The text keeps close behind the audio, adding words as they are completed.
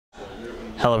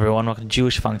Hello everyone, welcome to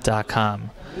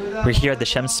JewishFunk.com. We're here at the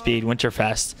Shemspeed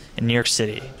WinterFest in New York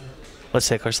City. Let's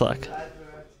take a close look.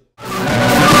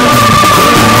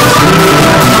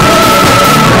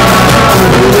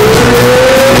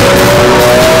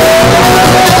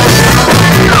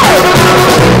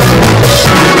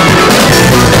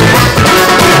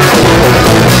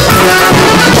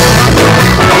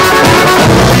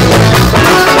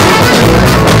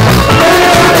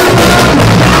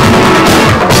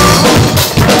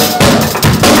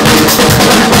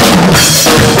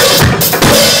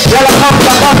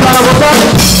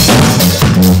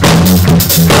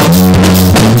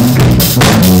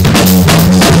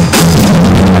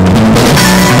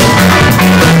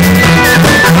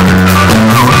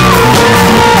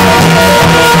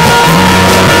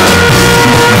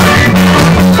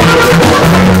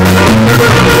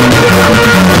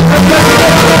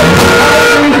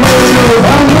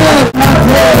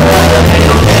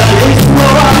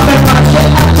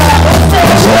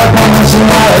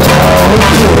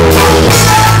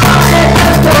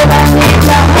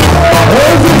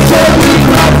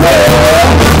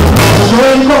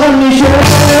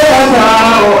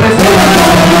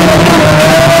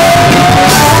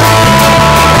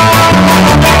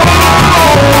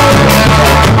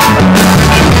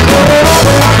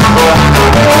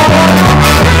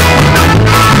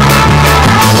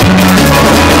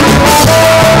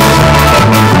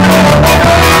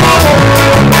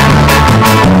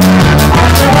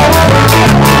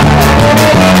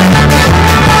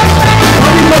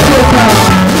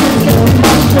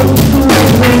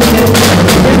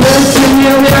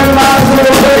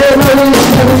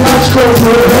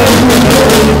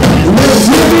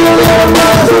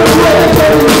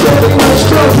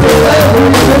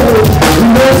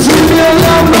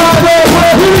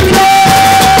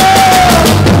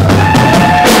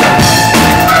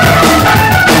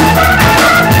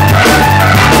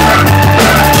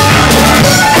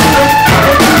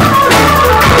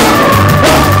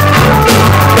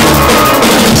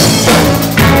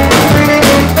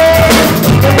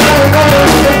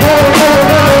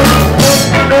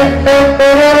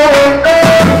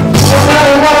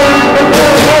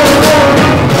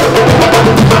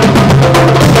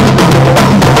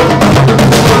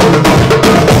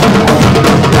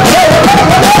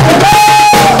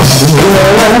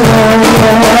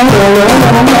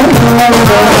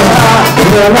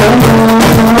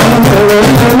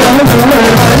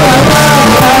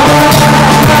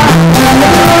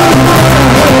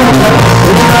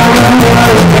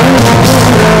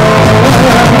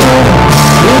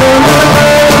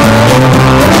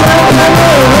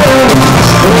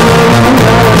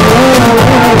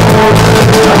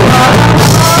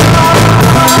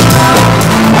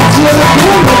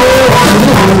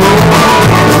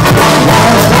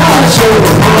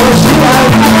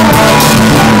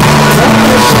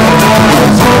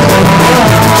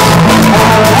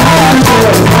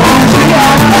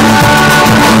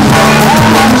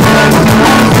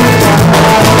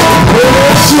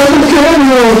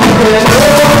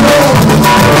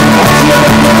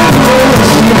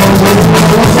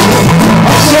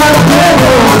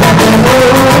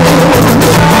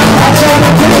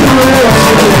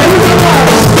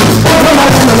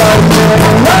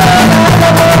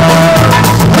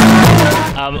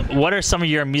 What are some of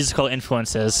your musical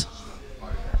influences?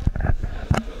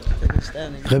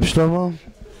 Reb Shlomo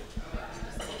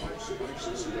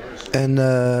and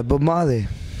Bob Marley,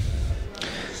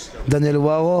 Daniel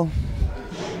Waro,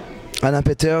 Anna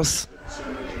Peters.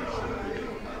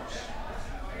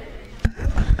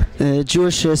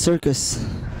 Jewish circus.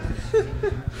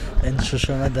 And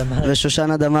Shoshana Damari.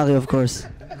 Shoshana Damari, of course.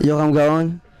 Yoram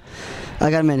Gaon.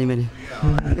 I got many.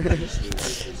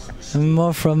 I'm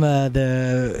more from Algerian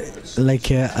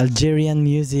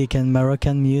music and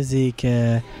Moroccan music,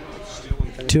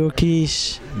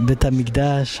 Turkish, Bet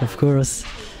Hamikdash, of course,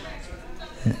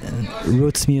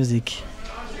 roots music.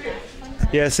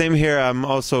 Yeah, same here. I'm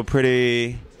also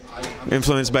pretty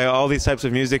influenced by all these types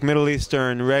of music, Middle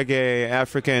Eastern, reggae,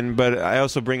 African, but I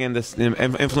also bring in this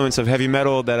influence of heavy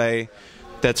metal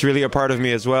that's really a part of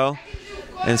me as well.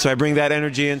 And so I bring that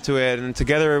energy into it, and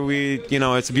together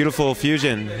it's a beautiful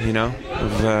fusion, And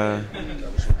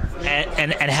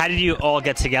how did you all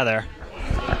get together?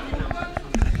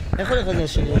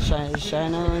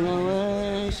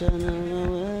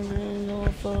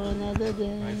 for another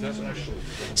day.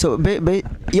 So,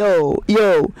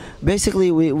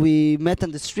 basically we met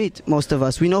on the street, most of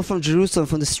us. We know from Jerusalem,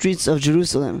 from the streets of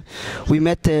Jerusalem. We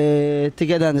met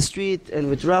together on the street, and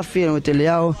with Rafi and with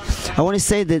Eliyahu. I want to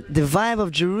say that the vibe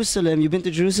of Jerusalem, you've been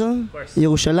to Jerusalem? Of course.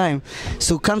 Yerushalayim.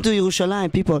 So come to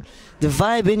Yerushalayim, people. The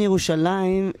vibe in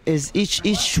Yerushalayim is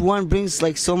each one brings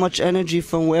like so much energy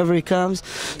from wherever it comes.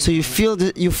 So you feel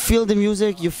the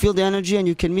music, you feel the energy, and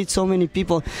you can meet so many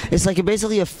people. It's like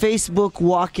basically a Facebook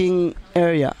walking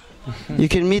area. You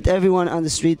can meet everyone on the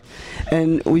street,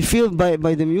 and we feel by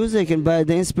the music and by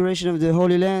the inspiration of the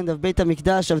Holy Land, of Beit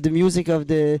HaMikdash, of the music of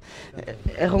the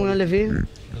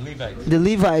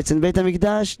Levites and Beit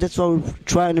HaMikdash. That's what we're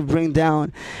trying to bring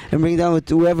down with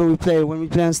whoever we play. When we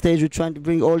play on stage, we're trying to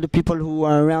bring all the people who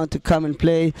are around to come and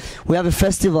play. We have a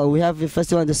festival. In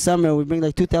the summer. We bring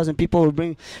like 2,000 people. We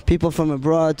bring people from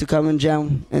abroad to come and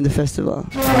jam in the festival.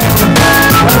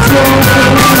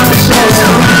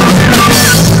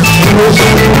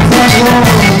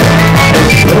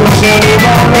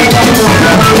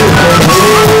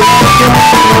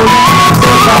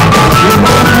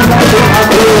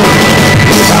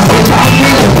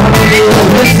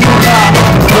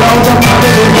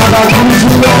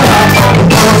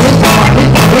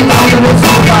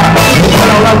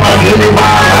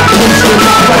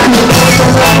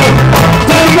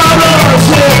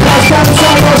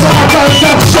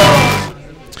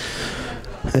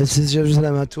 This is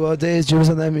Jerusalem. Nowadays,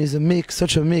 Jerusalem is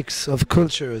such a mix of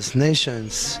cultures,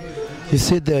 nations. You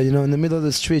sit there, in the middle of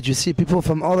the street, you see people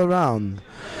from all around.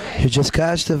 You just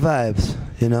catch the vibes,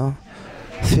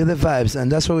 feel the vibes,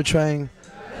 and that's what we're trying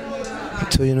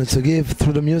to give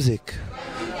through the music.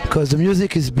 Because the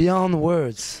music is beyond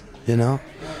words,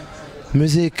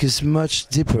 Music is much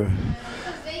deeper.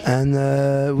 And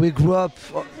we grew up,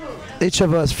 each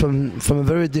of us from a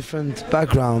very different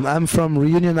background. I'm from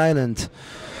Reunion Island,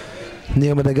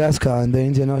 near Madagascar in the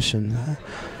Indian Ocean.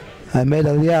 I made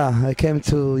Aliyah. I came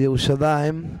to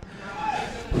Yerushalayim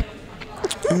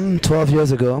 12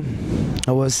 years ago.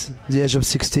 I was the age of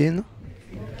 16.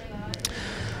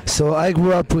 So I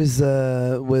grew up with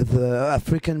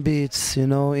African beats,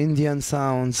 Indian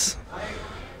sounds,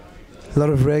 a lot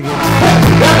of reggae.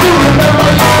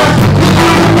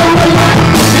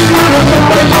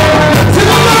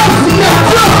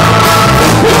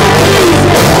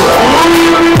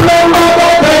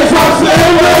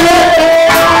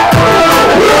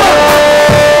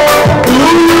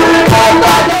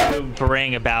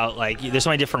 Bring about there's so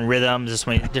many different rhythms, there's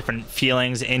so many different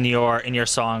feelings in your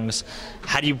songs.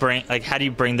 How do you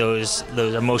bring those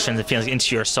emotions and feelings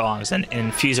into your songs and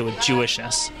infuse it with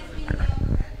Jewishness?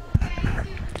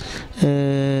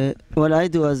 What I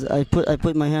do is I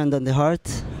put my hand on the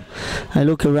heart, I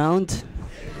look around,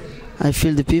 I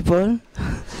feel the people,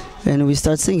 and we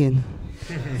start singing.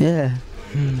 Yeah.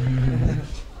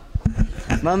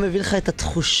 מה מביא לך את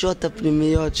התחושות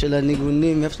הפנימיות של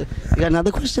הניגונים? You got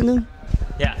another question, dude?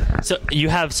 Yeah. So you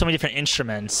have so many different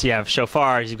instruments. You have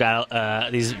shofars. You've got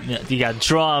you got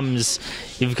drums.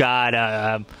 You've got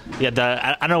I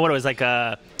don't know what it was, like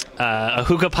a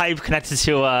hookah pipe connected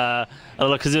to a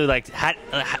little kazoo.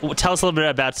 Tell us a little bit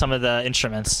about some of the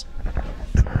instruments.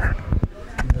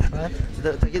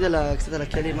 תגיד קצת על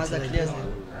הכלי, מה זה הכלי הזה?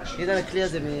 תגיד על הכלי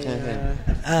הזה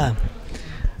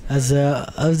As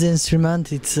of the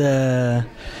instrument, it's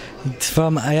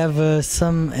from. I have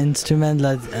some instrument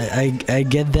that I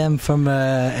get them from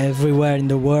everywhere in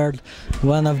the world.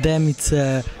 One of them it's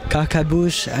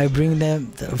karkabush. I bring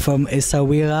them from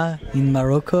Essaouira in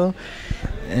Morocco,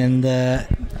 and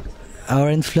our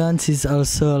influence is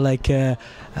also like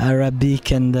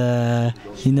Arabic and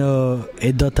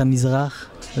Edot HaMizrach.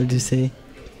 What do you say?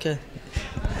 Okay.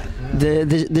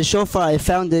 The shofar, I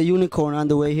found the unicorn on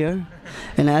the way here,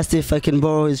 and I asked if I can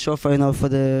borrow his shofar, for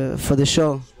the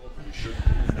show.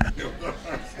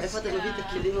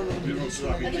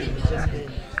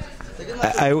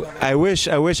 I wish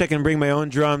I can bring my own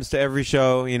drums to every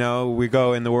show we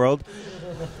go in the world.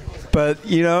 But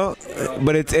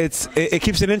but it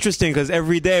keeps it interesting because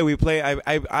every day we play.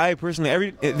 I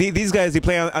personally these guys, they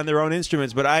play on their own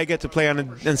instruments, but I get to play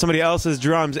on somebody else's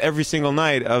drums every single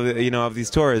night of of these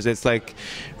tours. It's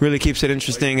really keeps it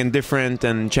interesting and different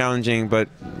and challenging, but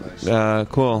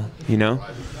cool.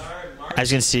 As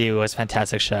you can see, it was a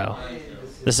fantastic show.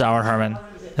 This is Aharit Hayamim,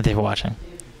 and thank you for watching.